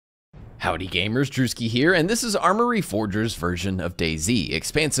Howdy gamers, Drewski here, and this is Arma Reforger's version of DayZ.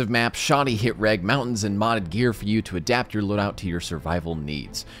 Expansive map, shoddy hit reg, mountains, and modded gear for you to adapt your loadout to your survival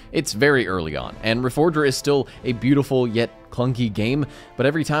needs. It's very early on, and Reforger is still a beautiful yet clunky game, but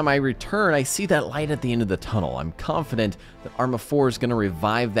every time I return, I see that light at the end of the tunnel. I'm confident that Arma 4 is going to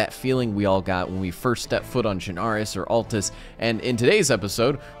revive that feeling we all got when we first stepped foot on Chernarus or Altus, and in today's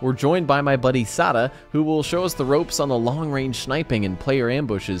episode, we're joined by my buddy Sada, who will show us the ropes on the long-range sniping and player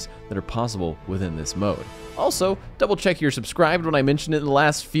ambushes that are possible within this mode. Also, double check you're subscribed. When I mentioned it in the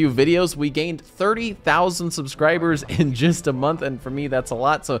last few videos, we gained 30,000 subscribers in just a month, and for me that's a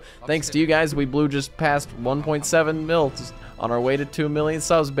lot, so thanks to you guys, we blew just past 1.7 mil, just on our way to 2 million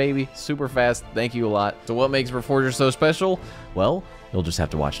subs, baby. Super fast, thank you a lot. So what makes Reforger so special? Well, you'll just have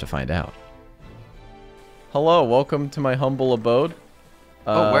to watch to find out. Hello, welcome to my humble abode.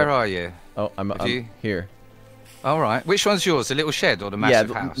 Where are you? Oh, I'm here. All right. Which one's yours? The little shed or the massive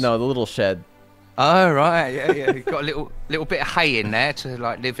house? No, the little shed. Oh, right. Yeah. You've got a little bit of hay in there to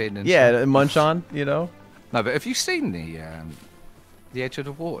like live in. And munch on, you know. No, but have you seen the edge of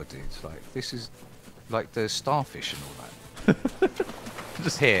the water, dude? Like this is like the starfish and all that.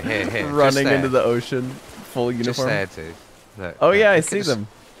 Just here. Running into the ocean, full uniform. Just there, dude. Look, oh yeah, I see them.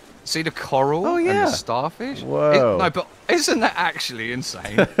 See the coral and the starfish? Whoa. No, but isn't that actually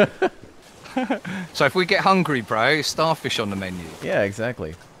insane? So if we get hungry, bro, starfish on the menu. Yeah,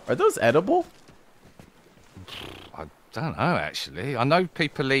 exactly. Are those edible? I don't know, actually. I know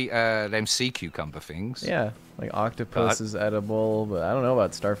people eat them sea cucumber things. Yeah, like octopus is edible, but I don't know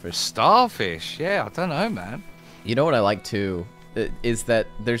about starfish. Starfish? Yeah, I don't know, man. You know what I like too? Is that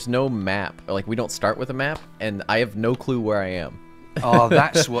there's no map. Like, we don't start with a map, and I have no clue where I am. Oh,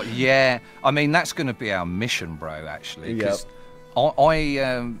 that's what, yeah. I mean, that's going to be our mission, bro, actually. Because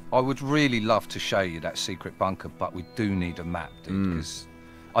I would really love to show you that secret bunker, but we do need a map, dude. Because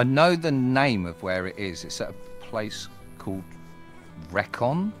I know the name of where it is. It's at a place called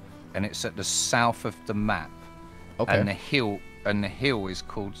Recon, and it's at the south of the map. Okay. And the hill is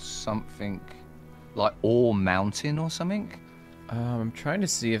called something like Ore Mountain or something. I'm trying to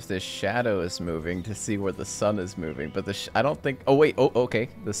see if the shadow is moving to see where the sun is moving, but I don't think. Oh wait. Oh, okay.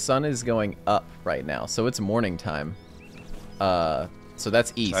 The sun is going up right now, so it's morning time. So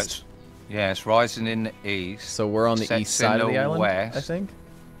that's east. So it's rising in the east. So we're on the east side of the island, west. I think.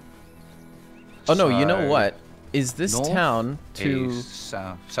 Oh no, you know what? Is this town to east,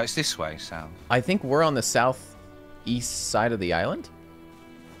 south? So it's this way, south. I think we're on the southeast side of the island.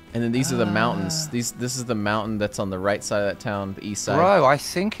 And then these are the mountains. This is the mountain that's on the right side of that town, the east side. Bro, I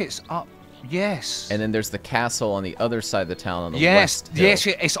think it's up. Yes. And then there's the castle on the other side of the town on the west hill. Yes,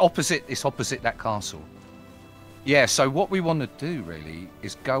 it's opposite. It's opposite that castle. Yeah. So what we want to do really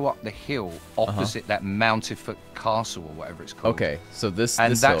is go up the hill opposite that mounted foot castle or whatever it's called. Okay. So this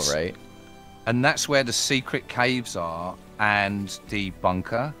hill, right? And that's where the secret caves are and the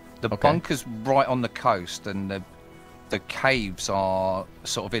bunker. The bunker's right on the coast, and the caves are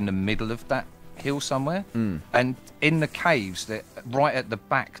sort of in the middle of that hill somewhere. And in the caves, right at the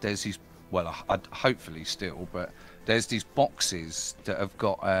back, there's these, well, hopefully still, but there's these boxes that have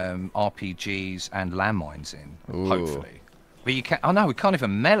got RPGs and landmines in, hopefully. But you can't, oh no, we can't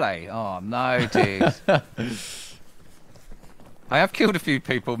even melee. Oh no, dude. I have killed a few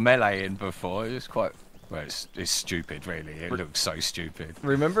people meleeing before. It's quite... Well, it's stupid, really. It looks so stupid.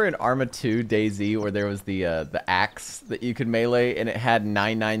 Remember in Arma 2 DayZ where there was the axe that you could melee and it had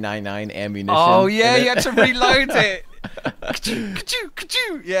 9999 ammunition? Oh yeah, you had to reload it.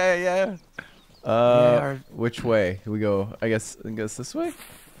 Ka-choo. Yeah. Which way do we go? I guess this way.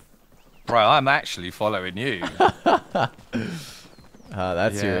 Bro, I'm actually following you.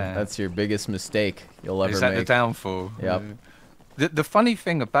 That's your biggest mistake you'll ever make. Is that the downfall? Yep. The funny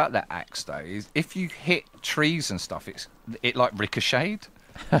thing about that axe though is if you hit trees and stuff, it like ricocheted.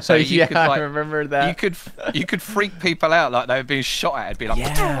 So you could, like, I remember that. You could freak people out like they were being shot at. It'd be like,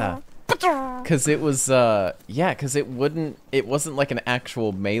 yeah, because it was because it wasn't like an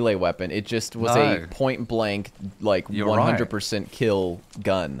actual melee weapon. It just was a point blank, like 100% kill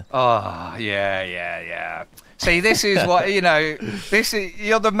gun. Oh yeah. See, this is what you're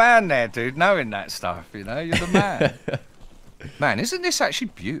the man there, dude. Knowing that stuff, you're the man. Man, isn't this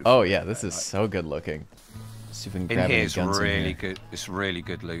actually beautiful? Oh yeah, this is so good looking. See if we can grab any guns in here. Good. It's really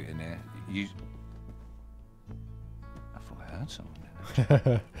good loot in here. I thought I heard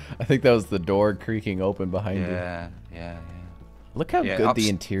someone. I think that was the door creaking open behind you. Yeah. Look how good the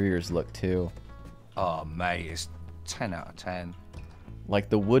interiors look too. Oh mate, it's 10 out of 10. Like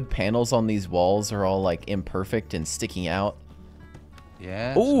the wood panels on these walls are all like imperfect and sticking out.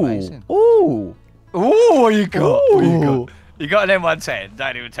 Yeah. It's amazing. Ooh. What you got? You got an M110.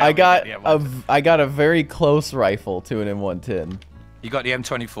 Don't even tell me. I got a very close rifle to an M110. You got the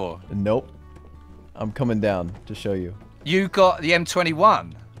M24. Nope. I'm coming down to show you. You got the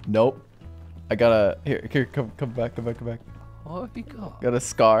M21. Nope. I got a here. Come back. What have you got? Got a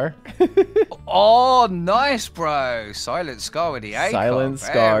Scar. Oh, nice, bro. Silent Scar with the ACOG. Silent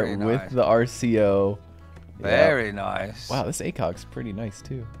Scar Very with nice. the RCO. Very nice. Wow, this ACOG's pretty nice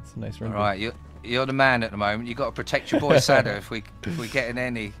too. It's a nice run. Right, you're the man at the moment. You got to protect your boy Sadder if we get in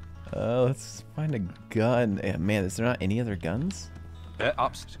any. Let's find a gun. Man, is there not any other guns?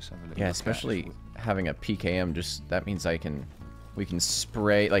 Ups. Just have a look. Yeah, especially having a PKM. Just that means we can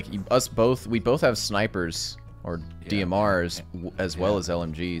spray like we both have snipers or DMRs as well as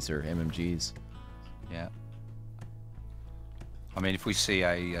LMGs or MMGs. Yeah. I mean, if we see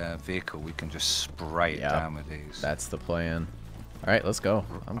a vehicle, we can just spray it down with these. That's the plan. All right, let's go.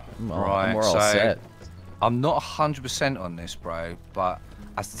 We're all so set. I'm not 100% on this, bro, but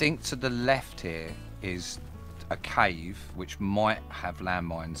I think to the left here is a cave which might have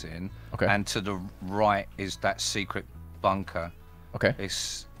landmines in. Okay. And to the right is that secret bunker. Okay.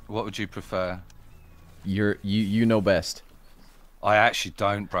 What would you prefer? You know best. I actually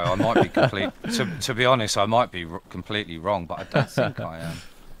don't, bro. I might be to be honest, I might be completely wrong, but I don't think I am.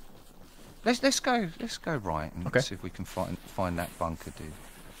 Let's go right and see if we can find that bunker, dude.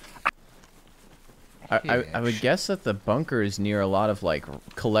 I would guess that the bunker is near a lot of like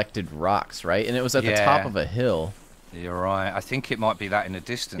collected rocks, right? And it was at the top of a hill. You're right. I think it might be that in the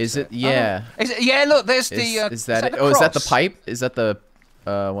distance. Is it? Yeah. Oh. Is it? Yeah. Look, there's the. Is that it? Oh, is that the pipe? Is that the?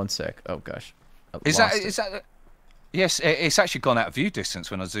 One sec. Oh gosh. Is that? Yes, it's actually gone out of view distance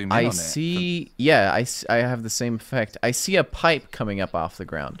when I zoom in on it. I see. Yeah, I have the same effect. I see a pipe coming up off the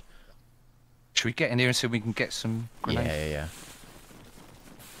ground. Should we get in here and see if we can get some grenades? Yeah.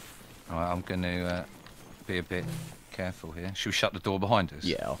 All right, I'm going to be a bit careful here. Should we shut the door behind us?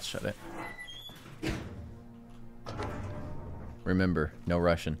 Yeah, I'll shut it. Remember, no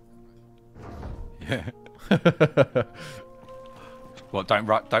Russian. Yeah. What? Don't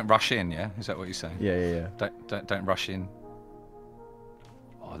rush in, yeah? Is that what you're saying? Yeah. Don't rush in.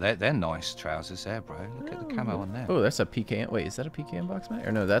 Oh, they're nice trousers there, bro. Look at the camo on there. Oh, that's a PKM. Wait, is that a PKM box, Matt?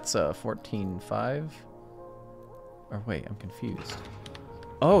 Or no, that's a 14.5. Or wait, I'm confused.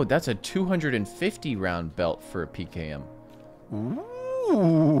 Oh, that's a 250 round belt for a PKM.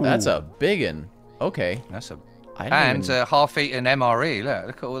 Ooh. That's a biggin. Okay. That's a half-eaten MRE.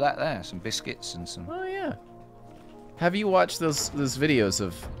 Look at all that there. Some biscuits and some. Oh yeah. Have you watched those videos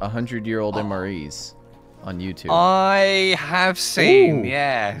of 100-year-old MREs on YouTube? I have seen,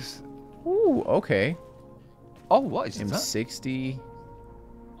 yes. Ooh, okay. Oh, what is that? M60.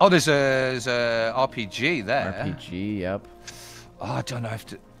 Oh, there's a RPG there. RPG, yep. Oh, I don't know if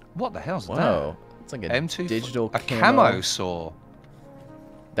to. What the hell's that? Whoa, it's like a M2 digital camo saw.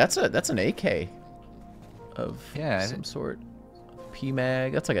 That's an AK of some sort.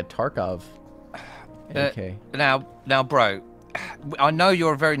 PMag. That's like a Tarkov AK. Now, bro, I know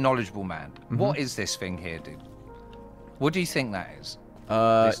you're a very knowledgeable man. What is this thing here, dude? What do you think that is?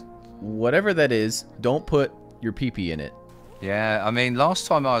 Whatever that is, don't put your pee-pee in it. Yeah, I mean, last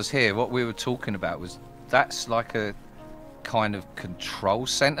time I was here, what we were talking about was that's like a kind of control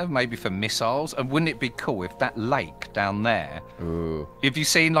center, maybe for missiles. And wouldn't it be cool if that lake down there? Ooh. Have you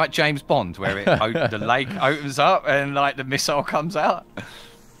seen like James Bond, where the lake opens up and like the missile comes out?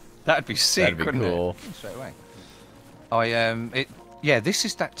 That'd be sick. That'd be cool. Straight away. Yeah, this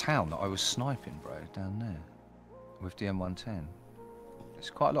is that town that I was sniping, bro, down there with the M110. There's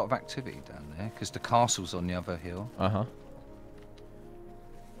quite a lot of activity down there because the castle's on the other hill.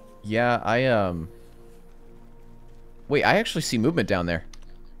 Yeah, wait, I actually see movement down there.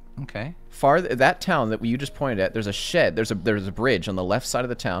 Okay. That town that you just pointed at, there's a shed. There's a bridge on the left side of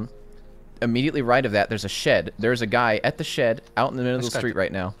the town. Immediately right of that, there's a shed. There's a guy at the shed out in the middle of the street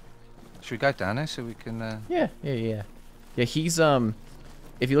right now. Should we go down there so we can? Yeah. Yeah, he's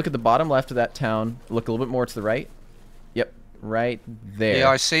if you look at the bottom left of that town, look a little bit more to the right. Yep, right there. Yeah,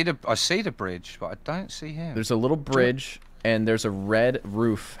 I see the bridge, but I don't see him. There's a little bridge, and there's a red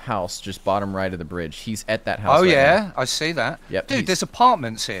roof house just bottom right of the bridge. He's at that house. Oh right yeah, now. I see that. Yep, dude, there's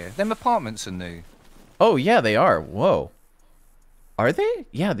apartments here. Them apartments are new. Oh yeah, they are. Whoa. Are they?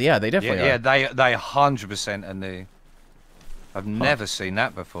 Yeah, they definitely are. Yeah, they 100% are new. I've never seen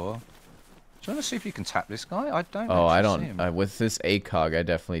that before. Do you want to see if you can tap this guy? I don't. Oh, I don't. See him. With this ACOG, I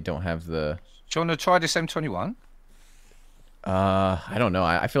definitely don't have the. Do you want to try this M21? I don't know.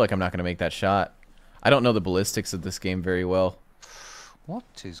 I feel like I'm not going to make that shot. I don't know the ballistics of this game very well.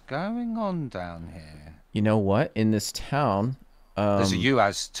 What is going on down here? You know what? In this town, there's a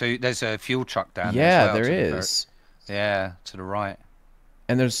UAZ too. There's a fuel truck down there. Yeah, as well, there is. Yeah, to the right.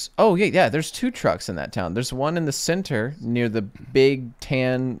 And there's, oh yeah, there's 2 trucks in that town. There's one in the center near the big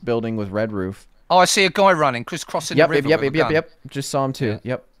tan building with red roof. Oh, I see a guy running, crisscrossing the river. Yep. Just saw him too.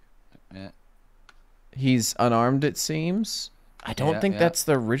 Yeah. Yep. Yeah. He's unarmed, it seems. I don't think that's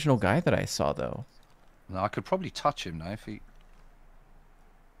the original guy that I saw, though. No, I could probably touch him, though, if he...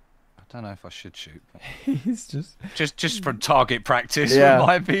 I don't know if I should shoot. He's just from target practice. Yeah. It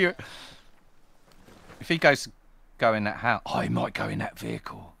might be... If he goes to go in that house... Oh, he might go in that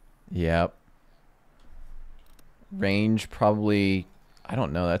vehicle. Yep. Range probably... I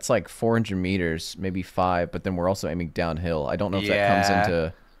don't know. That's like 400 meters, maybe 5, but then we're also aiming downhill. I don't know if that comes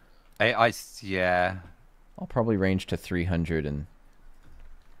into... Yeah. I'll probably range to 300 and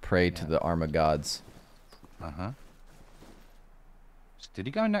pray to the Arma gods. Uh-huh. Did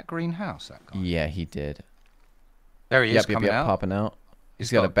he go in that green house, that guy? Yeah, he did. There he is, coming out. Popping out.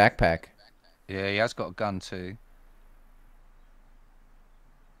 He's got a backpack. Yeah, he has got a gun too.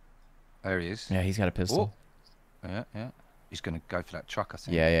 There he is. Yeah, he's got a pistol. Oh. Yeah. He's going to go for that truck, I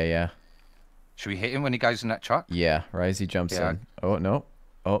think. Yeah. Should we hit him when he goes in that truck? Yeah, right as he jumps in. Oh, no.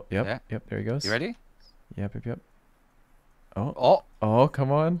 Oh, yep, there he goes. You ready? Yep. Oh,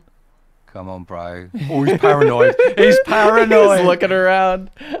 come on. Come on, bro. Oh, he's paranoid. He's paranoid. He's looking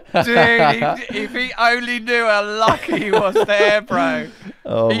around. Dude, if he only knew how lucky he was there, bro.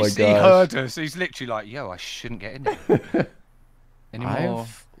 Oh, my God. He heard us. He's literally like, yo, I shouldn't get in there anymore.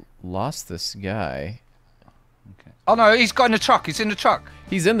 I've lost this guy. Okay. Oh, no, he's got in the truck. He's in the truck.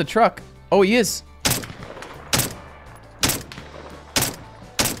 He's in the truck. Oh, he is.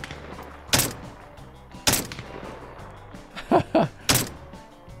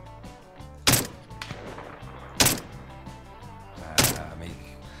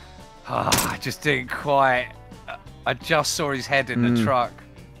 I just didn't quite. I just saw his head in the truck.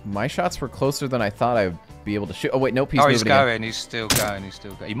 My shots were closer than I thought I'd be able to shoot. Oh, wait, nope, he's moving he's going. again. He's still going.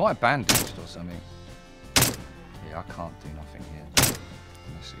 He might have bandaged or something. Yeah, I can't do nothing here.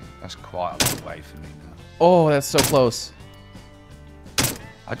 Let's see. That's quite a long way for me now. Oh, that's so close.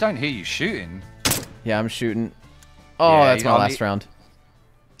 I don't hear you shooting. Yeah, I'm shooting. Oh, yeah, that's my last round.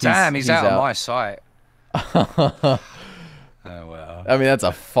 Damn, he's out of my sight. Oh, well. I mean, that's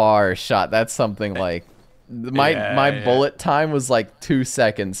a far shot. That's something like... My bullet time was like 2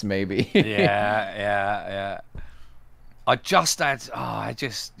 seconds, maybe. Yeah. I just had... I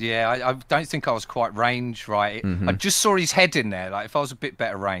don't think I was quite range right. I just saw his head in there. Like, if I was a bit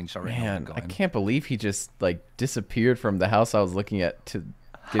better range, I reckon I would've got him. I can't believe he just, like, disappeared from the house I was looking at to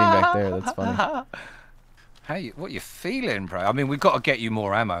getting back there. That's funny. Hey, what you feeling, bro? I mean, we've got to get you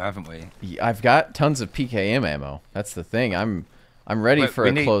more ammo, haven't we? I've got tons of PKM ammo. That's the thing. I'm ready for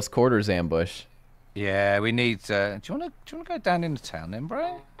a close quarters ambush. Yeah, we need. Do you want to go down into town then,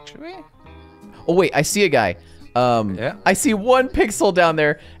 bro? Should we? Oh wait, I see a guy. I see 1 pixel down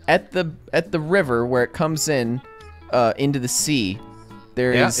there at the river where it comes in, into the sea.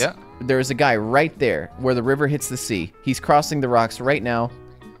 There's a guy right there where the river hits the sea. He's crossing the rocks right now.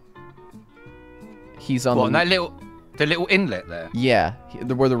 He's on the little inlet there. Yeah,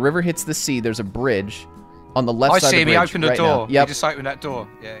 where the river hits the sea. There's a bridge on the left side of the bridge. I see him. He opened the door. Yep. He just opened that door.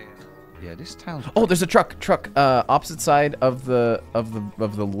 Yeah, this town's... Oh, there's a truck. Opposite side of the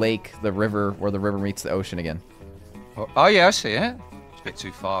lake, the river, where the river meets the ocean again. Oh yeah, I see it. It's a bit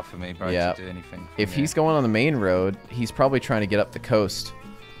too far for me, bro, to do anything. If he's going on the main road, he's probably trying to get up the coast.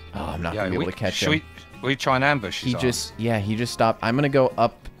 Oh, I'm not gonna be able to catch him. We try and ambush his ass? He just stopped. I'm gonna go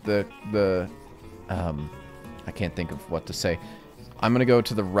up the I can't think of what to say. I'm gonna go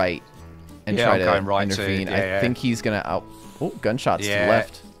to the right and try to intervene. I think he's gonna gunshots to the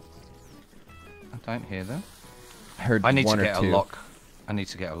left. I don't hear them. I heard one or two. I need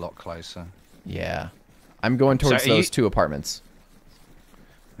to get a lot closer. Yeah. I'm going towards those 2 apartments.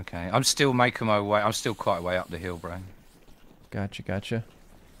 Okay. I'm still making my way. I'm still quite a way up the hill, bro. Gotcha.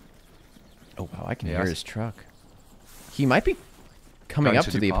 Oh, wow. I can hear his truck. He might be coming up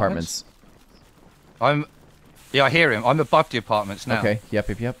to the apartments. Yeah, I hear him. I'm above the apartments now. Okay.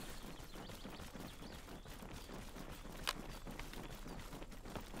 Yep.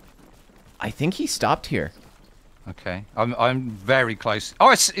 I think he stopped here. Okay. I'm very close.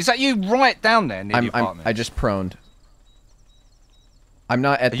 Oh, is that you right down there near the apartment? I just proned. I'm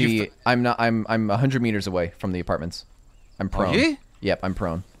not at the... I'm 100 meters away from the apartments. I'm prone. Are you? Yep, I'm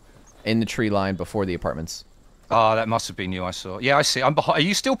prone. In the tree line before the apartments. Oh, that must have been you I saw. Yeah, I see. I'm behind. Are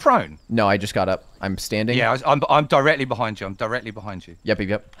you still prone? No, I just got up. I'm standing. Yeah, I'm directly behind you. I'm directly behind you.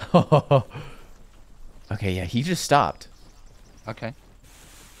 Yep. Okay, yeah, he just stopped. Okay.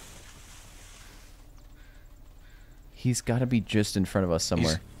 He's got to be just in front of us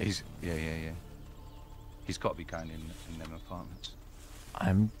somewhere. He's He's got to be going in them apartments.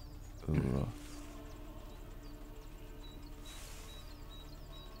 Ooh.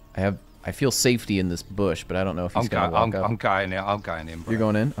 I feel safety in this bush, but I don't know if he's gonna walk up. I'm going in. I'm going in, bro. You're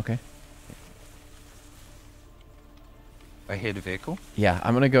going in? Okay. I hear the vehicle. Yeah,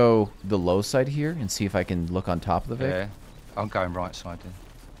 I'm gonna go the low side here and see if I can look on top of the vehicle. Yeah, I'm going right side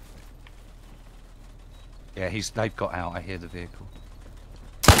in. Yeah, they've got out. I hear the vehicle.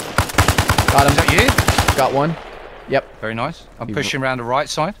 Got him. Is that you? Got one. Yep. Very nice. I'm pushing around the right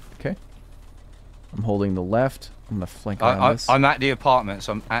side. Okay. I'm holding the left. I'm gonna flank around this. I'm at the apartments.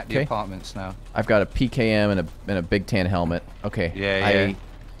 I'm at the apartments now. I've got a PKM and a big tan helmet. Okay. Yeah.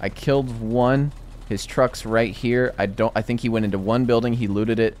 I killed one. His truck's right here. I think he went into one building. He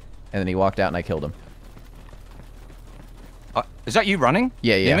looted it, and then he walked out, and I killed him. Is that you running?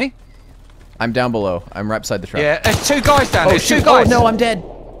 Yeah. Near me? I'm down below. I'm right beside the truck. Yeah. There's 2 guys down there. Shoot. 2 guys. Oh no, I'm dead.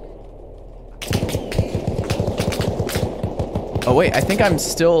 Oh wait, I think I'm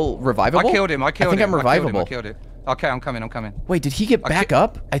still revivable. I killed him. I think I'm revivable. I killed him. Okay, I'm coming. Wait, did he get back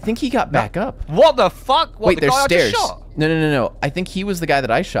up? I think he got back up. What the fuck? What, wait, the there's guy stairs. I just shot? No. I think he was the guy that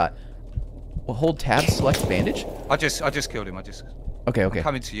I shot. Well, hold tab, select bandage. I just killed him. Okay. I'm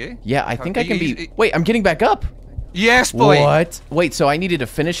coming to you. Yeah, I think I can be. Wait, I'm getting back up. Yes, boy. What? Wait, so I needed to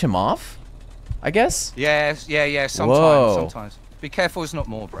finish him off? I guess. Yes. Yeah. Whoa. Sometimes. Be careful. It's not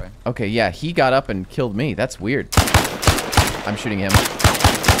more, bro. Okay. Yeah, he got up and killed me. That's weird. I'm shooting him.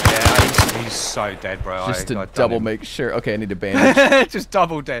 Yeah, he's so dead, bro. Just to double make sure. Okay, I need a bandage. Just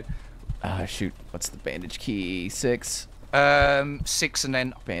double dead. Shoot. What's the bandage key? 6. 6 and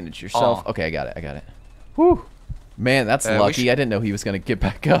then bandage yourself. Okay, I got it. Whew. Man, that's lucky. I didn't know he was gonna get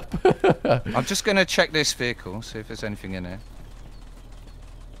back up. I'm just gonna check this vehicle, see if there's anything in there.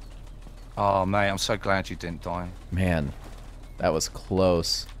 Oh mate, I'm so glad you didn't die. Man, that was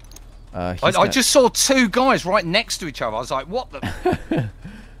close. I just saw 2 guys right next to each other. I was like, what the?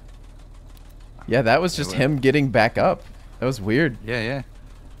 Yeah, that was just him getting back up. That was weird. Yeah.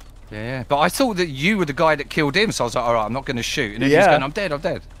 But I thought that you were the guy that killed him, so I was like, all right, I'm not going to shoot. And then he was going, I'm dead.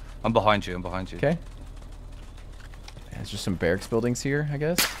 I'm behind you. Okay. There's just some barracks buildings here, I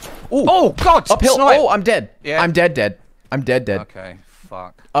guess. Ooh. Oh, God! Uphill! Snipe. Oh, I'm dead. Yeah. I'm dead. I'm dead. Okay,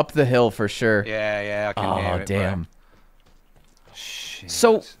 fuck. Up the hill for sure. Yeah, I can hear it. Oh, damn. Bro. Shit.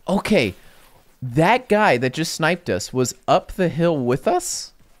 So, okay. That guy that just sniped us was up the hill with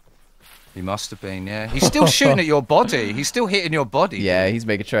us? He must have been, yeah. He's still shooting at your body. He's still hitting your body. Yeah, he's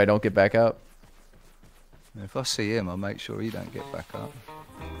making sure I don't get back up. If I see him, I'll make sure he don't get back up.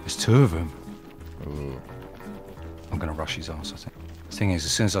 There's 2 of them. Ooh. I'm going to rush his ass, I think. The thing is,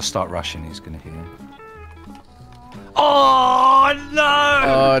 as soon as I start rushing, he's going to hear. Oh, no!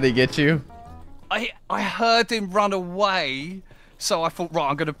 Oh, did he get you? I heard him run away, so I thought, right,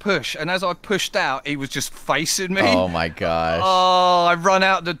 I'm going to push. And as I pushed out, he was just facing me. Oh, my gosh. Oh, I run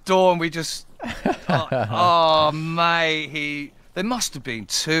out the door and we just... oh, mate, there must have been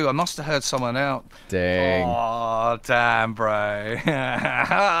 2. I must have heard someone out. Dang. Oh, damn, bro.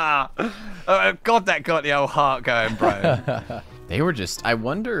 God, that got the old heart going, bro. They were just... I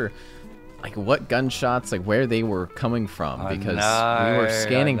wonder... like what gunshots, like where they were coming from, because we were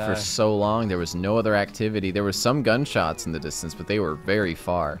scanning for so long. There was no other activity. There was some gunshots in the distance, but they were very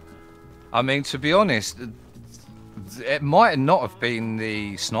far. I mean, to be honest, it might not have been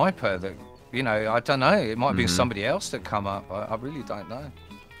the sniper that, you know, I don't know. It might have been somebody else that come up. I really don't know.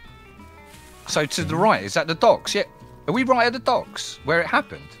 So to the right, is that the docks? Yeah. Are we right at the docks where it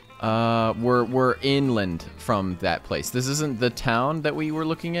happened? We're inland from that place. This isn't the town that we were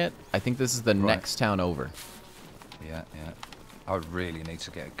looking at. I think this is the next town over. Yeah. I really need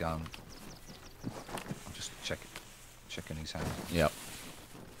to get a gun. I'm just checking his hand. Yep.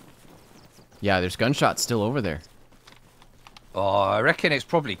 Yeah, there's gunshots still over there. Oh, I reckon it's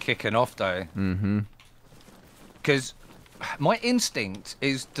probably kicking off though. Mm-hmm. Because my instinct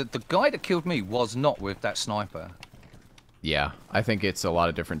is that the guy that killed me was not with that sniper. Yeah, I think it's a lot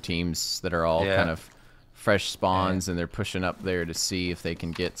of different teams that are all kind of fresh spawns, and they're pushing up there to see if they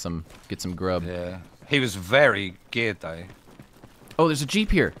can get some grub. Yeah, he was very geared though. Oh, there's a Jeep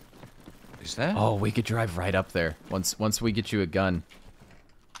here. Is there? Oh, we could drive right up there once we get you a gun.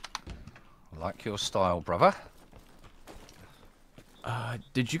 I like your style, brother.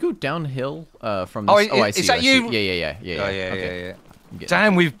 Did you go downhill from this? Oh, I see. Is that you? Yeah. Oh, yeah.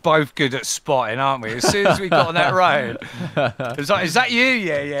 Damn, we're both good at spotting, aren't we? As soon as we got on that road. Is that you?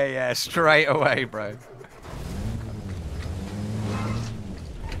 Yeah. Straight away, bro.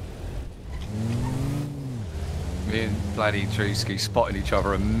 Me and bloody Drewski spotted each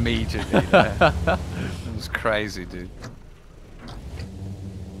other immediately there. It was crazy, dude.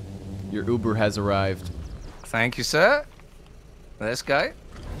 Your Uber has arrived. Thank you, sir. Let's go.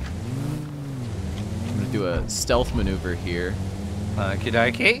 I'm gonna do a stealth maneuver here. Okie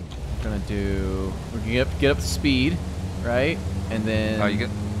dokie. We're gonna get up to speed, right? And then. Oh, you're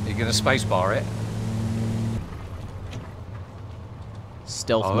gonna spacebar it.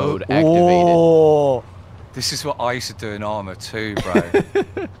 Stealth mode activated. Oh, this is what I used to do in Arma too, bro.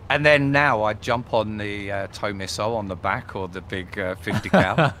 And then now I jump on the tow missile on the back or the big 50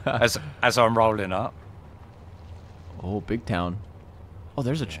 cal as I'm rolling up. Oh, big town. Oh,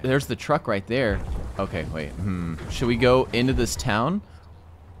 there's the truck right there. Okay, wait. Should we go into this town?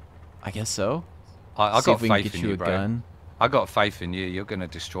 I guess so. I got faith get in you, a bro. Gun. I got faith in you. You're gonna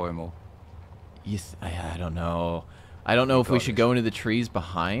destroy them all. I don't know. I don't know if we should go into the trees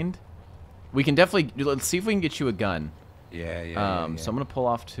behind. We can definitely. Let's see if we can get you a gun. Yeah. So I'm gonna pull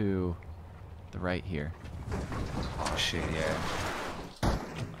off to the right here. Oh shit, yeah.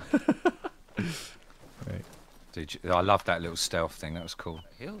 Right. Dude, I love that little stealth thing. That was cool.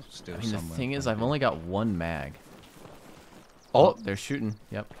 He'll still The thing is, I've only got one mag. Oh, they're shooting.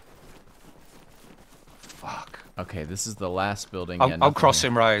 Yep. Fuck. Okay, this is the last building. I'm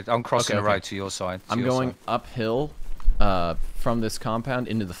crossing road. I'm crossing the road to your side. I'm going uphill from this compound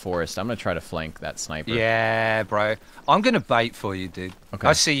into the forest. I'm going to try to flank that sniper. Yeah, bro. I'm going to bait for you, dude. Okay.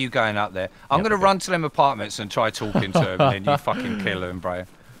 I see you going up there. I'm going to run to them apartments and try talking to them, and then you fucking kill them, bro.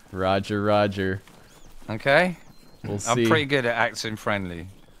 Roger, roger. Okay? We'll see. I'm pretty good at acting friendly.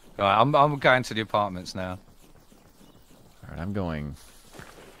 All right, I'm going to the apartments now. All right, I'm going...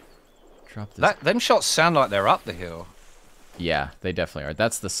 Drop this. Them shots sound like they're up the hill. Yeah, they definitely are.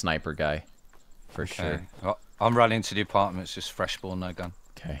 That's the sniper guy, for sure. Well, I'm running to the apartments, just fresh ball, no gun.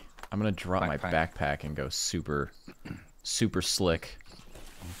 Okay, I'm gonna drop my backpack and go super slick.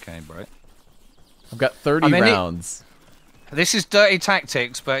 Okay, bro. I've got 30 rounds. This is dirty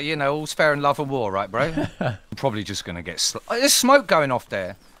tactics, but you know, all's fair in love and war, right, bro? I'm probably just gonna get. There's smoke going off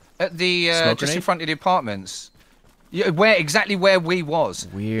there, at the just in front of the apartments. Yeah, exactly where we was.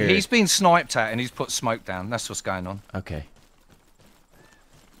 Weird. He's been sniped at and he's put smoke down. That's what's going on. Okay.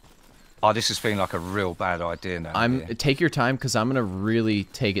 Oh, this is feeling like a real bad idea now. Take your time, because I'm gonna really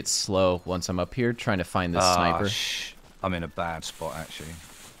take it slow once I'm up here trying to find this sniper. I'm in a bad spot actually.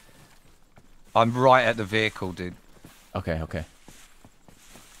 I'm right at the vehicle, dude. Okay.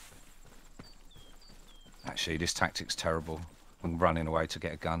 Actually, this tactic's terrible. I'm running away to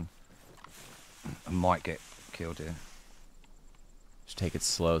get a gun. I might get killed here. Just take it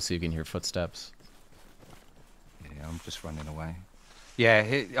slow so you can hear footsteps. Yeah, I'm just running away.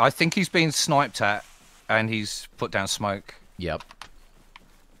 Yeah, I think he's been sniped at and he's put down smoke. Yep.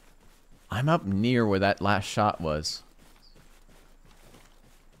 I'm up near where that last shot was.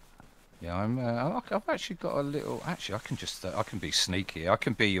 Yeah, I've actually got a little. Actually, I can be sneaky. I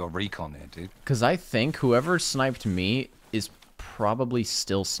can be your recon here, dude. Because I think whoever sniped me is probably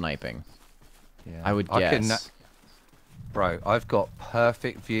still sniping. Yeah, I would guess. Bro, I've got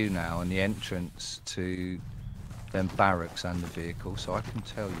perfect view now on the entrance to them barracks and the vehicle, so I can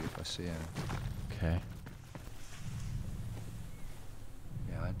tell you if I see him. Okay.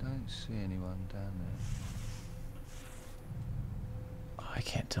 Yeah, I don't see anyone down there. Oh, I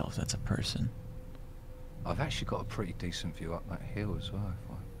can't tell if that's a person. I've actually got a pretty decent view up that hill as well.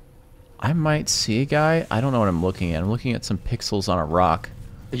 I might see a guy. I don't know what I'm looking at. I'm looking at some pixels on a rock.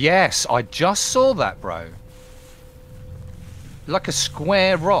 Yes, I just saw that, bro. Like a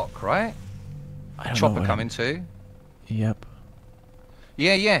square rock, right? Chopper coming too. Yep.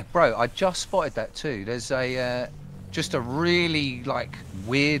 Yeah, bro. I just spotted that too. There's a just a really like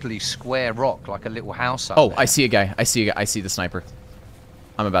weirdly square rock, like a little house up there. I see a guy. I see the sniper.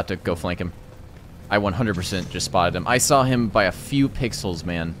 I'm about to go flank him. I 100% just spotted him. I saw him by a few pixels,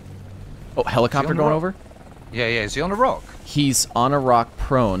 man. Oh, helicopter going over? Yeah. Is he on a rock? He's on a rock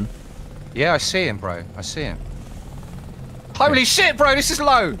prone. Yeah, I see him, bro. I see him. Holy shit, bro, this is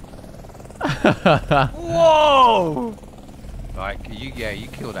low! Whoa! Right, you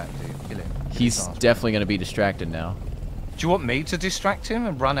kill that dude. Kill him. He's definitely going to be distracted now. Do you want me to distract him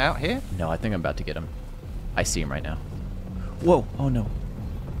and run out here? No, I think I'm about to get him. I see him right now. Whoa! Oh no.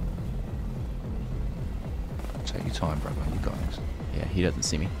 Take your time, brother. You got this. Yeah, he doesn't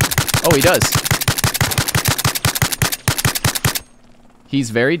see me. Oh, he does. He's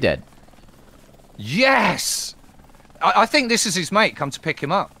very dead. Yes! I think this is his mate come to pick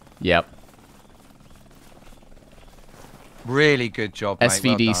him up. Yep. Really good job, mate.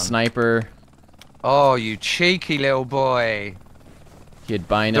 SVD well sniper. Oh, you cheeky little boy. He had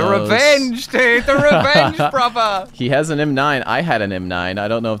binos. The revenge, dude. The revenge, brother. He has an M9. I had an M9. I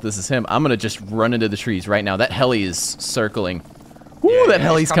don't know if this is him. I'm going to just run into the trees right now. That heli is circling. Ooh, that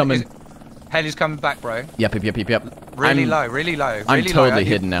heli's coming. Heli's coming back, bro. Yep. Really low, really low. I'm totally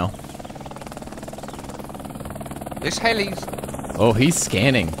hidden now. This heli's... Oh, he's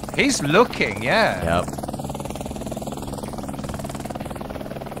scanning. He's looking, yeah. Yep.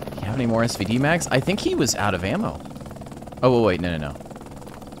 You have any more SVD mags? I think he was out of ammo. Oh, wait, no.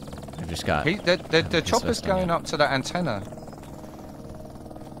 I just got... The chopper's going up to that antenna.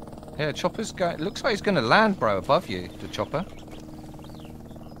 Yeah, chopper's going... Looks like he's going to land, bro, above you, the chopper.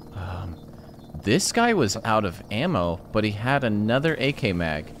 This guy was out of ammo, but he had another AK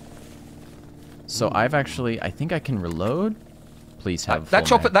mag. So I've actually... I think I can reload. Please have that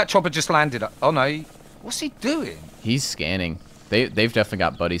chopper just landed. Oh, no. What's he doing? He's scanning. They've definitely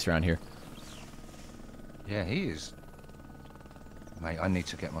got buddies around here. Yeah, he is. Mate, I need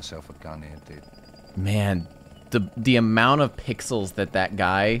to get myself a gun here, dude. Man, the amount of pixels that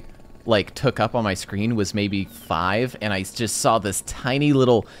guy like took up on my screen was maybe 5, and I just saw this tiny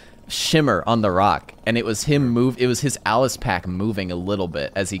little shimmer on the rock, and it was him move. It was his Alice pack moving a little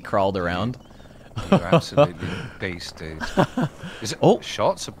bit as he crawled around. You're absolutely a beast, dude. Is it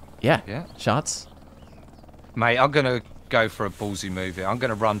shots? Yeah, shots. Mate, I'm gonna go for a ballsy move here. I'm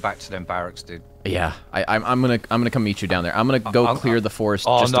gonna run back to them barracks, dude. Yeah, I'm gonna come meet you down there. I'm gonna go clear the forest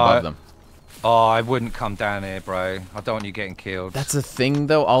just above them. Oh, I wouldn't come down here, bro. I don't want you getting killed. That's the thing,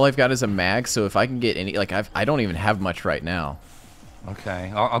 though. All I've got is a mag, so if I can get any, like, I don't even have much right now.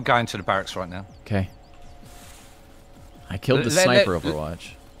 Okay, I'm going to the barracks right now. Okay. I killed the sniper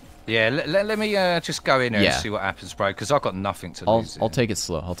Overwatch. Yeah, let me just go in there and see what happens, bro, because I've got nothing to lose. I'll take it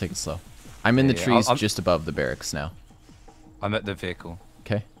slow. I'm in the trees just above the barracks now. I'm at the vehicle.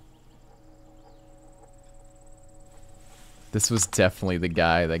 Okay. This was definitely the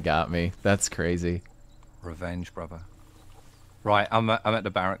guy that got me. That's crazy. Revenge, brother. Right, I'm at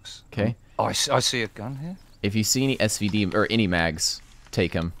the barracks. Okay. Oh, I see a gun here. If you see any SVD or any mags,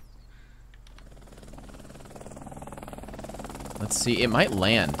 take them. Let's see. It might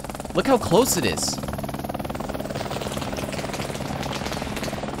land. Look how close it is.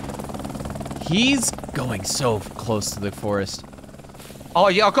 He's going so close to the forest. Oh,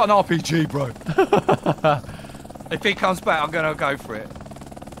 yeah, I've got an RPG, bro. If he comes back, I'm going to go for it.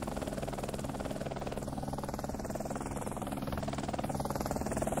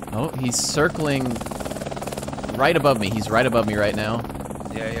 Oh, he's circling right above me. He's right above me right now.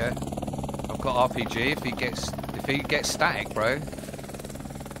 Yeah. I've got RPG if he gets static, bro.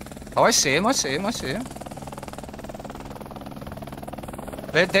 Oh, I see him. There's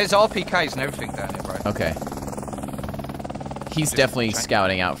RPKs and everything down here, bro. Okay. He's definitely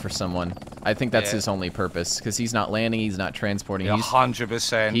scouting out for someone. I think that's his only purpose, because he's not landing, he's not transporting. Yeah,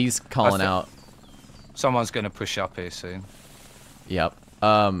 100%. He's calling out. Someone's going to push up here soon. Yep.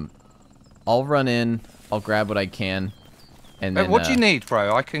 I'll run in. I'll grab what I can. And then, what do you need,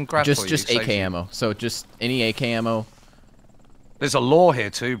 bro? I can grab just AK ammo. So just any AK ammo. There's a law here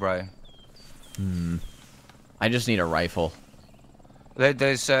too, bro. I just need a rifle.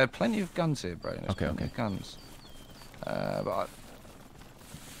 There's plenty of guns here, bro. There's okay. Guns. But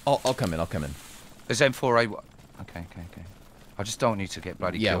I'll come in. There's M4A. Okay. I just don't need to get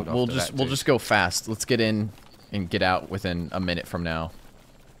bloody killed. Yeah, we'll just go fast. Let's get in and get out within a minute from now.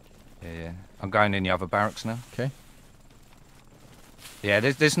 Yeah. I'm going in the other barracks now. Okay. Yeah,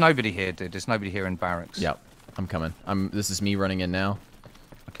 there's nobody here, dude. There's nobody here in barracks. Yep. I'm coming. This is me running in now.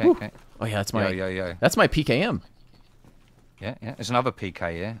 Okay. Oh yeah, that's my. Yeah. That's my PKM. Yeah. There's another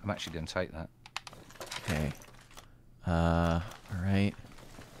PK here. I'm actually gonna take that. Okay. All right.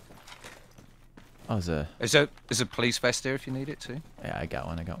 Oh, there's Yeah, I got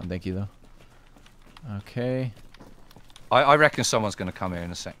one. Thank you though. Okay. I reckon someone's gonna come here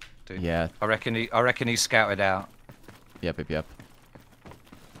in a sec, dude. Yeah. I reckon he's scouted out. Yep.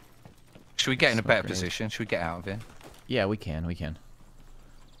 Should we get in a better position? Should we get out of here? Yeah, we can.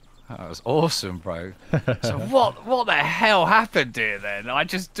 That was awesome, bro. So what the hell happened here then? I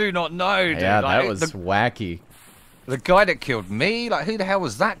just do not know, dude. Yeah, that was wacky. The guy that killed me, like, who the hell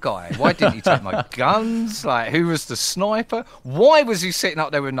was that guy? Why didn't he take my guns? Like, who was the sniper? Why was he sitting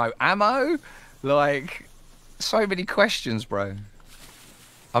up there with no ammo? Like, so many questions, bro.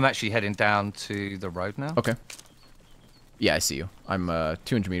 I'm actually heading down to the road now. Okay. Yeah, I see you. I'm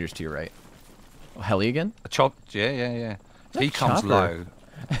 200 meters to your right. Oh, heli again? A chop? Yeah. If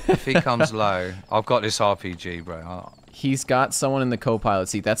he comes low, I've got this RPG, bro. Oh. He's got someone in the co-pilot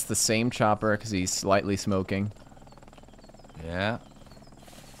seat. That's the same chopper because he's slightly smoking. Yeah.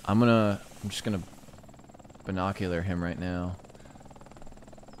 I'm just gonna binocular him right now.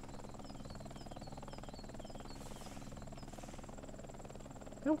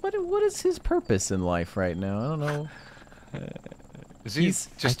 What is his purpose in life right now? I don't know. Is he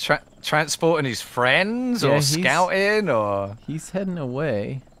just transporting his friends, Yeah, or scouting, or he's heading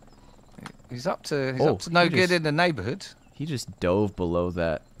away. He's up to no good in the neighborhood. He just dove below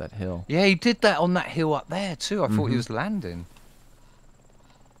that hill. Yeah, he did that on that hill up there too. I thought he was landing.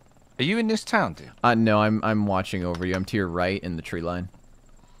 Are you in this town, dude? No, I'm watching over you. I'm to your right in the tree line.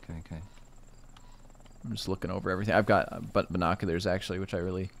 Okay. I'm just looking over everything. I've got binoculars actually, which I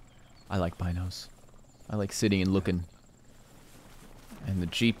like binos. I like sitting and looking. And the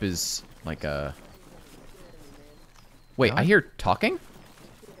Jeep is like a... Wait, I hear talking?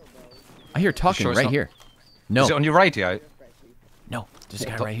 I hear talking right here. No. Is it on your radio? No, there's a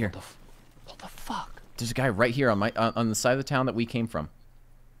guy right here. What the fuck? There's a guy right here on the side of the town that we came from.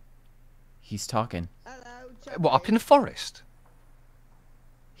 He's talking. What, up in the forest?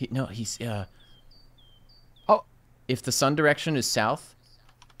 He's Oh. If the sun direction is south,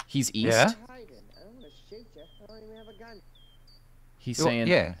 he's east. Yeah. He's saying,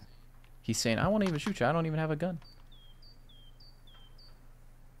 yeah. He's saying, I won't even shoot you. I don't even have a gun.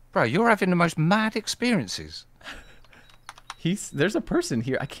 Bro, you're having the most mad experiences. There's a person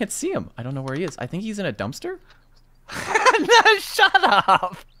here. I can't see him. I don't know where he is. I think he's in a dumpster. No, shut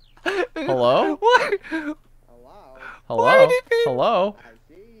up. Hello? What? Hello? Hello?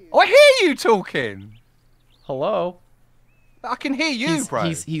 Oh, I hear you talking. Hello? I can hear you, bro.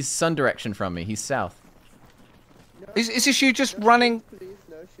 He's sun direction from me. He's south. Is this you just running?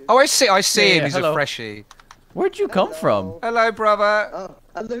 Oh, I see him. Yeah, He's hello. a freshie. Where'd you come from? Hello, brother. Oh,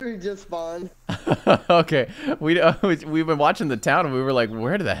 I literally just spawned. Okay, we've been watching the town and we were like,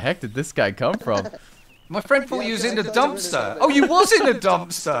 where the heck did this guy come from? My friend thought you was in the dumpster. Oh, you was in the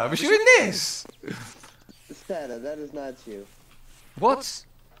dumpster. Was you in this? Santa, that is not you. What?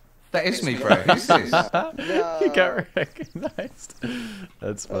 That is me, bro. Who's this? No. He got recognized.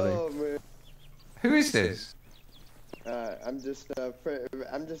 That's funny. Oh man. Who is this? I'm just a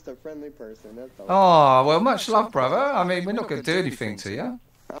friendly person. That's all. Oh, well, much love, brother. I mean, we're not going to do anything to you.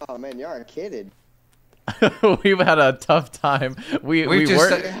 Oh man, you are kidded. We've had a tough time. We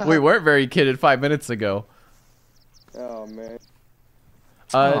weren't very kidded 5 minutes ago. Oh man.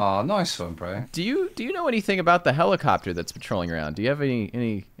 Oh, nice one, bro. Do you know anything about the helicopter that's patrolling around? Do you have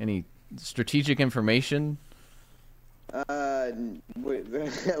any strategic information? Like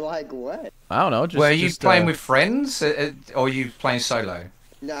what? I don't know. Were you playing with friends, or are you playing solo?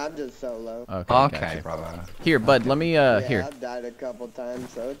 No, I'm just solo. Okay, Okay, gotcha. brother. Here, bud. Let me Yeah, here. I've died a couple times,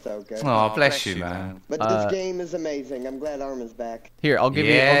 so it's okay. Oh, bless you, man. But this game is amazing. I'm glad Arma's back. Here, I'll give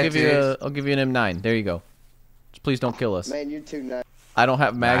Yeah, you an M9. There you go. Just please don't kill us. Man, you're too nice. I don't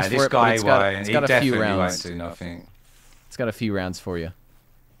have mags for this it, but guy it's got won't. He a few definitely won't rounds. do nothing. It's got a few rounds for you.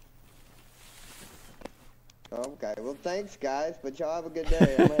 Okay, well thanks guys, but y'all have a good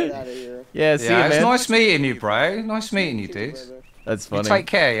day. I'm headed out of here. Yeah, see you, Yeah, it's man. nice meeting you, bro. Nice meeting you, dude. Brother. That's You funny. take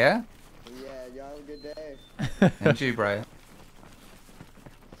care, yeah? Yeah, y'all have a good day. And you, bro.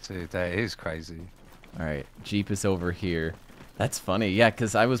 Dude, that is crazy. All right, Jeep is over here. That's funny, yeah,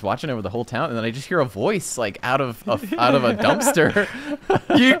 because I was watching over the whole town, and then I just hear a voice like out of a dumpster.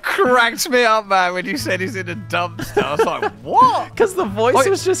 You cracked me up, man, when you said he's in a dumpster. I was like, what? Because the voice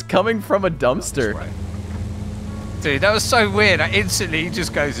was just coming from a dumpster. Right. Dude, that was so weird. I instantly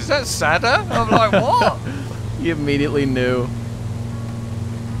just goes, is that Santa? I'm like, what? He immediately knew.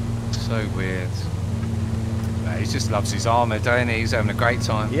 So weird. Nah, he just loves his armor, don't he? He's having a great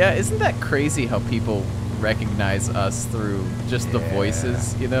time. Yeah, isn't that crazy how people recognize us through just the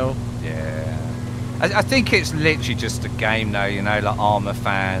voices, you know? Yeah. I think it's literally just a game, though, you know, like Arma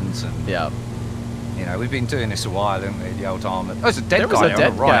fans. And, Yeah. you know, we've been doing this a while, haven't we? The old Arma. Oh, there's a dead There guy was a dead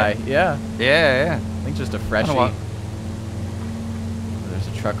on the right. guy, yeah. Yeah, yeah. I think just a I don't freshie. know what- There's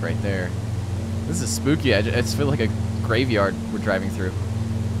a truck right there. This is spooky. I just feel like a graveyard we're driving through.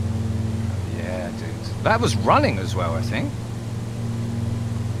 Yeah, dude. That was running as well, I think.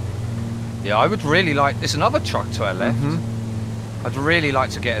 Yeah, I would really like... There's another truck to our left. I'd really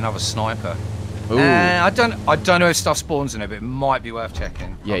like to get another sniper. Ooh. I don't know if stuff spawns in it, but it might be worth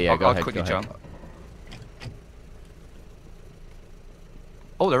checking. Yeah, go I'll ahead, quickly go ahead. jump.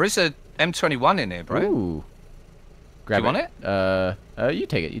 Oh, there is a M21 in here, bro. Ooh. Grab Do you want it? You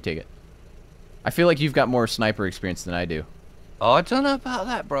take it, you take it. I feel like you've got more sniper experience than I do. Oh, I don't know about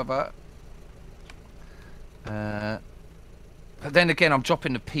that, brother. But then again, I'm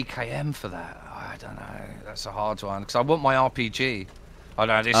dropping the PKM for that. I don't know. That's a hard one, because I want my RPG. Oh,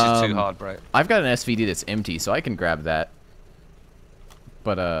 no, this is too hard, bro. I've got an SVD that's empty, so I can grab that.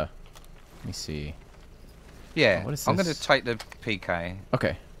 But, let me see. Yeah, what is I'm going this? to take the PK.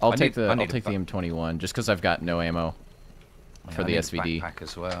 Okay, I'll take the I need a M21 just because I've got no ammo for I the need a SVD. backpack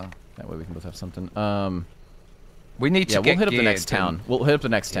as well. That way we can both have something.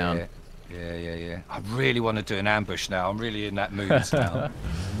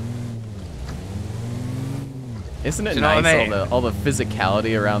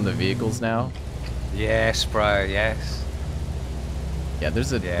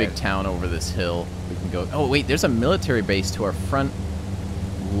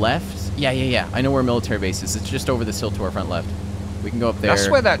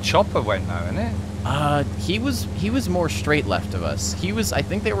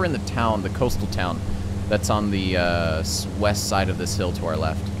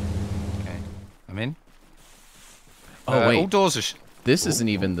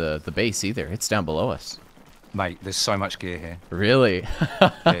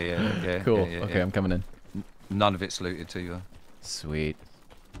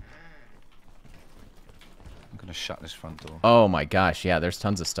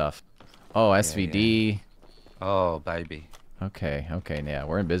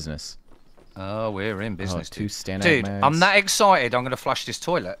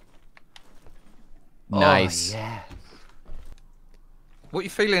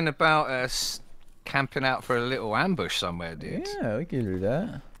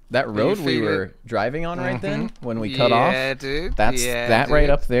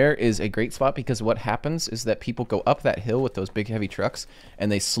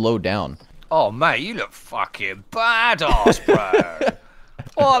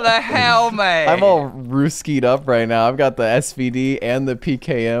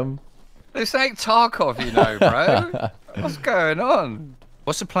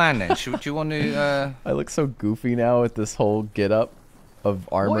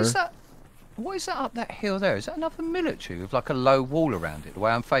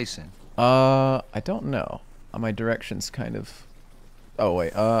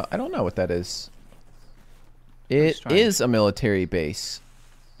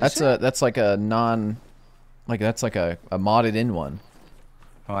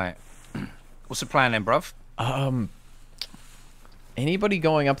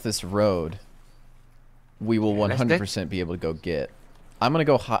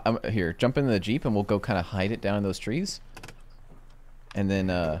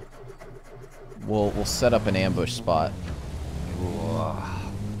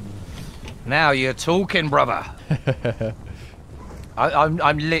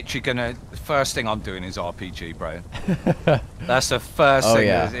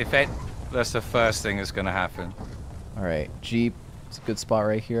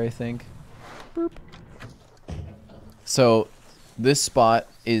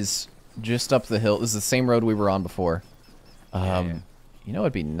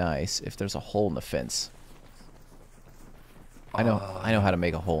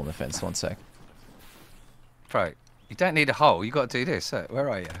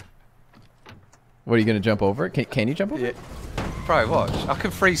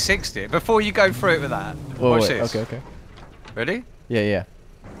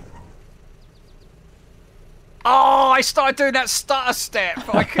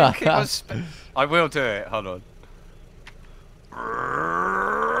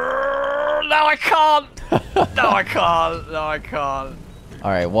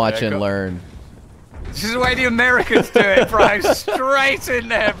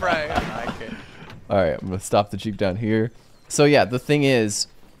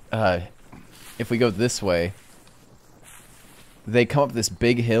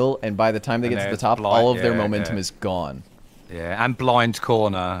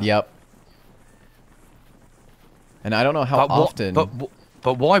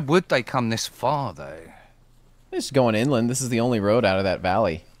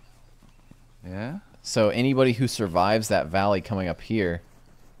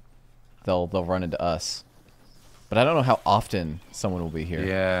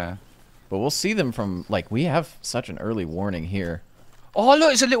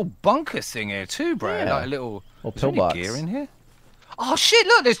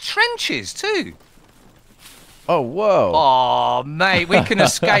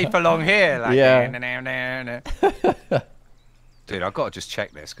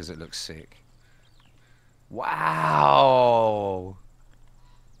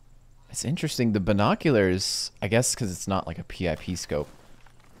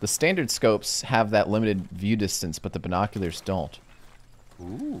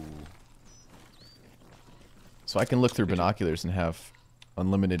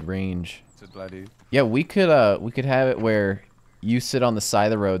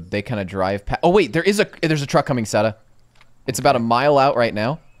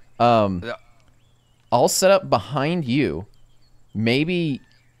 I'll set up behind you. Maybe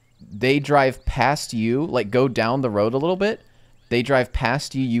they drive past you, like go down the road a little bit. They drive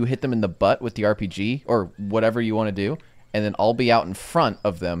past you, you hit them in the butt with the RPG or whatever you want to do, and then I'll be out in front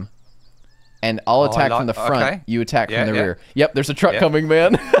of them. And I'll attack from the front, okay. You attack from the rear. Yep, there's a truck coming,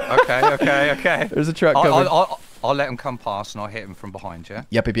 man. okay. There's a truck coming. I'll let him come past and I'll hit him from behind, yeah?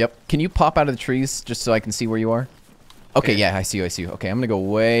 Yep. Can you pop out of the trees just so I can see where you are? Okay, yeah, I see you. Okay, I'm going to go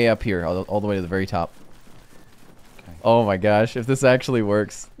way up here, all the way to the very top. Okay. Oh my gosh, if this actually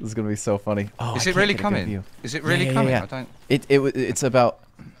works, this is going to be so funny. Oh, is it really coming? Is it really coming? Yeah. I don't... It's about...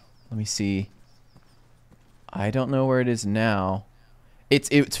 Let me see. I don't know where it is now.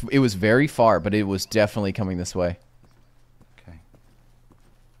 It was very far, but it was definitely coming this way. Okay.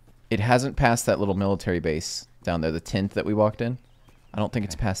 It hasn't passed that little military base down there, the tent that we walked in. I don't think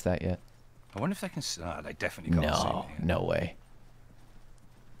it's past that yet. I wonder if they can... Oh, they definitely can't see me. No way.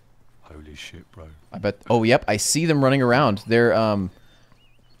 Holy shit, bro. I bet... Oh, yep, I see them running around. They're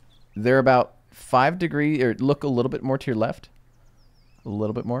about 5 degrees... Or look a little bit more to your left. A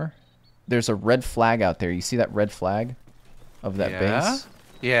little bit more. There's a red flag out there. You see that red flag of that base?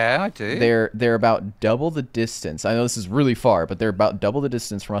 Yeah, I do. They're about double the distance. I know this is really far, but they're about double the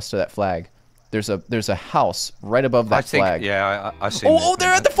distance from us to that flag. There's a house right above that flag. Yeah, I see. Oh,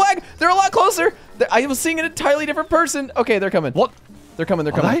 they're at the flag. They're a lot closer. I was seeing an entirely different person. Okay, they're coming. What? They're coming.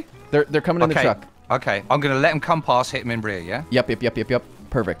 They're coming in the truck. Okay, I'm gonna let them come past, hit them in rear. Yeah. Yep.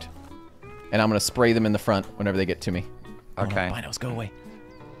 Perfect. And I'm gonna spray them in the front whenever they get to me. Okay. Oh, no, binos, go away.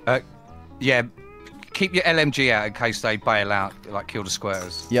 Yeah. Keep your LMG out in case they bail out, like kill the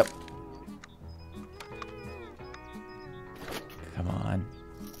squares. Yep. Come on.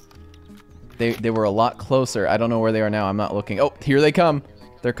 They were a lot closer. I don't know where they are now. I'm not looking. Oh, here they come.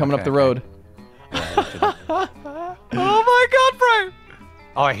 They're coming up the road. Oh my god, bro!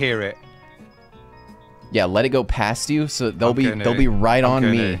 Oh, I hear it. Yeah, let it go past you, so they'll be right on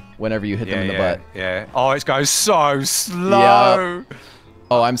me whenever you hit them in the butt. Yeah. Oh, it goes so slow. Yep.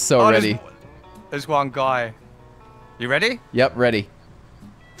 Oh, I'm so ready. There's one guy. You ready? Yep, ready.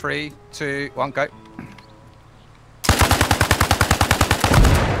 3, 2, 1, go.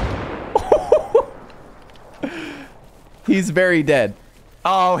 He's very dead.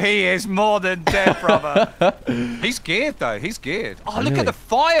 Oh, he is more than dead, brother. He's geared, though. He's geared. Oh, look at the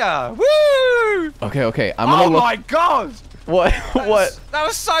fire. Woo! Okay. I'm gonna look. Oh, my God. What? That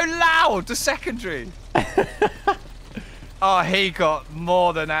was so loud, the secondary. Oh, he got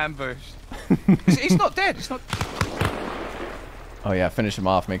more than ambushed. He's not dead. He's not... Oh, yeah. Finish him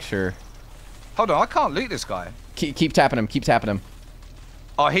off. Make sure. Hold on. I can't loot this guy. Keep tapping him. Keep tapping him.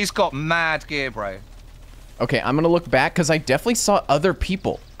 Oh, he's got mad gear, bro. Okay, I'm going to look back because I definitely saw other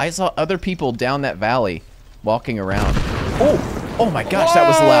people. I saw other people down that valley walking around. Oh my gosh, that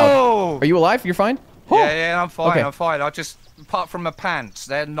was loud. Are you alive? You're fine? Yeah, I'm fine. Okay. I'm fine. Apart from my pants,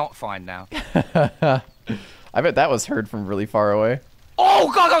 they're not fine now. I bet that was heard from really far away.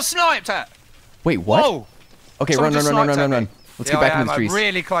 Oh, God, I got sniped at. Wait, what? Whoa. Okay, run. Let's get back in the trees.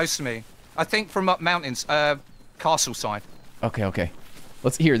 Really close to me. I think from up mountains, castle side. Okay.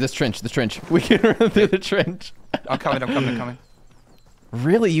 Let's hear this trench. We can run through the trench. I'm coming.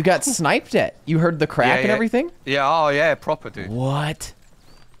 Really? You got sniped at? You heard the crack and everything? Yeah, oh yeah, proper, dude. What?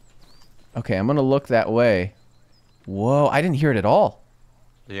 Okay, I'm gonna look that way. Whoa, I didn't hear it at all.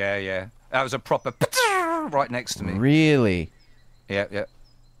 Yeah. That was a proper right next to me. Really? Yeah.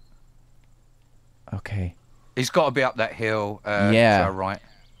 Okay. He's got to be up that hill. To our right.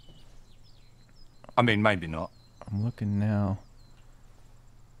 I mean, maybe not. I'm looking now.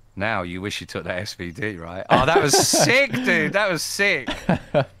 Now you wish you took that SVD, right? Oh, that was sick, dude. That was sick.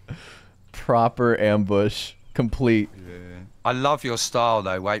 Proper ambush. Complete. Yeah. I love your style,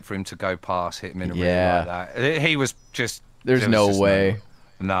 though. Wait for him to go past, hit him in the rear like that. He was just... There's no way.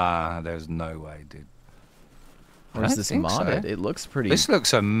 Nah, there's no way, dude. Or is this modded? So. It looks pretty... This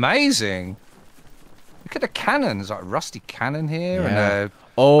looks amazing. Look at the cannons. Like a rusty cannon here. Yeah. And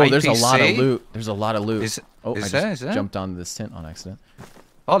oh, APC. There's a lot of loot. There's a lot of loot. Is I just jumped on this tent on accident.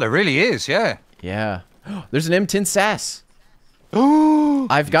 Oh, there really is, yeah. Yeah. There's an M10 SAS. Ooh.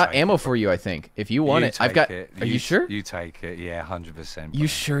 I've got ammo for you, I think. If you want it. I've got... Are you sure? You take it. Yeah, 100%. You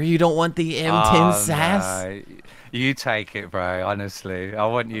sure you don't want the M10 SAS? No. You take it, bro. Honestly. I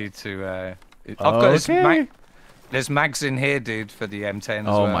want you to... I've got this... There's mags in here, dude, for the M10 as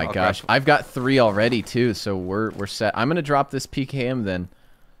well. Oh my gosh. I've got 3 already, too, so we're set. I'm going to drop this PKM then.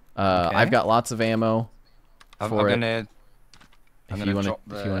 Okay. I've got lots of ammo for it. If you want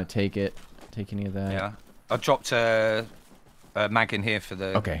to take it, take any of that. Yeah. I dropped a mag in here for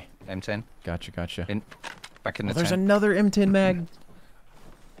the M10. Gotcha. Back in the there's tent. another M10 mag.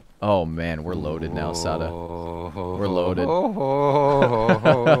 Oh man, we're loaded now, Sada. We're loaded.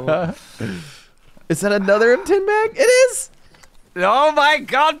 Is that another M10 mag? It is! Oh my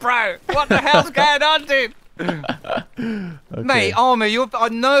god, bro! What the hell's going on, dude? Okay. Mate, Arma, I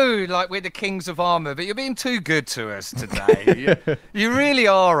know, like, we're the kings of Arma, but you're being too good to us today. you really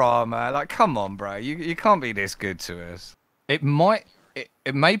are, Arma. Like, come on, bro. You can't be this good to us.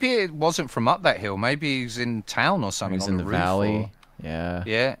 Maybe it wasn't from up that hill. Maybe he's in town or something. He's on in the valley. Yeah.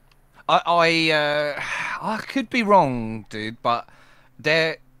 Yeah. I could be wrong, dude, but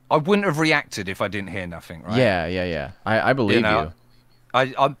I wouldn't have reacted if I didn't hear nothing, right? Yeah. I believe you.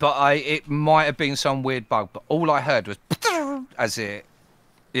 It might have been some weird bug, but all I heard was as it,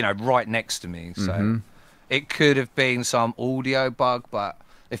 right next to me. So it could have been some audio bug, but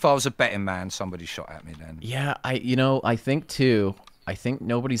if I was a betting man, somebody shot at me then. Yeah, I think too. I think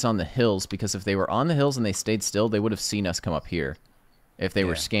nobody's on the hills, because if they were on the hills and they stayed still, they would have seen us come up here if they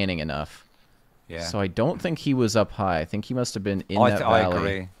were scanning enough. Yeah. So I don't think he was up high. I think he must have been in that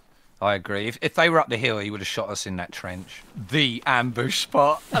valley. I agree. If they were up the hill, he would have shot us in that trench. The ambush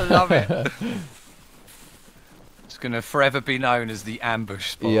spot. I love it. It's going to forever be known as the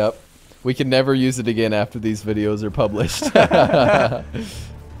ambush spot. Yep. We can never use it again after these videos are published.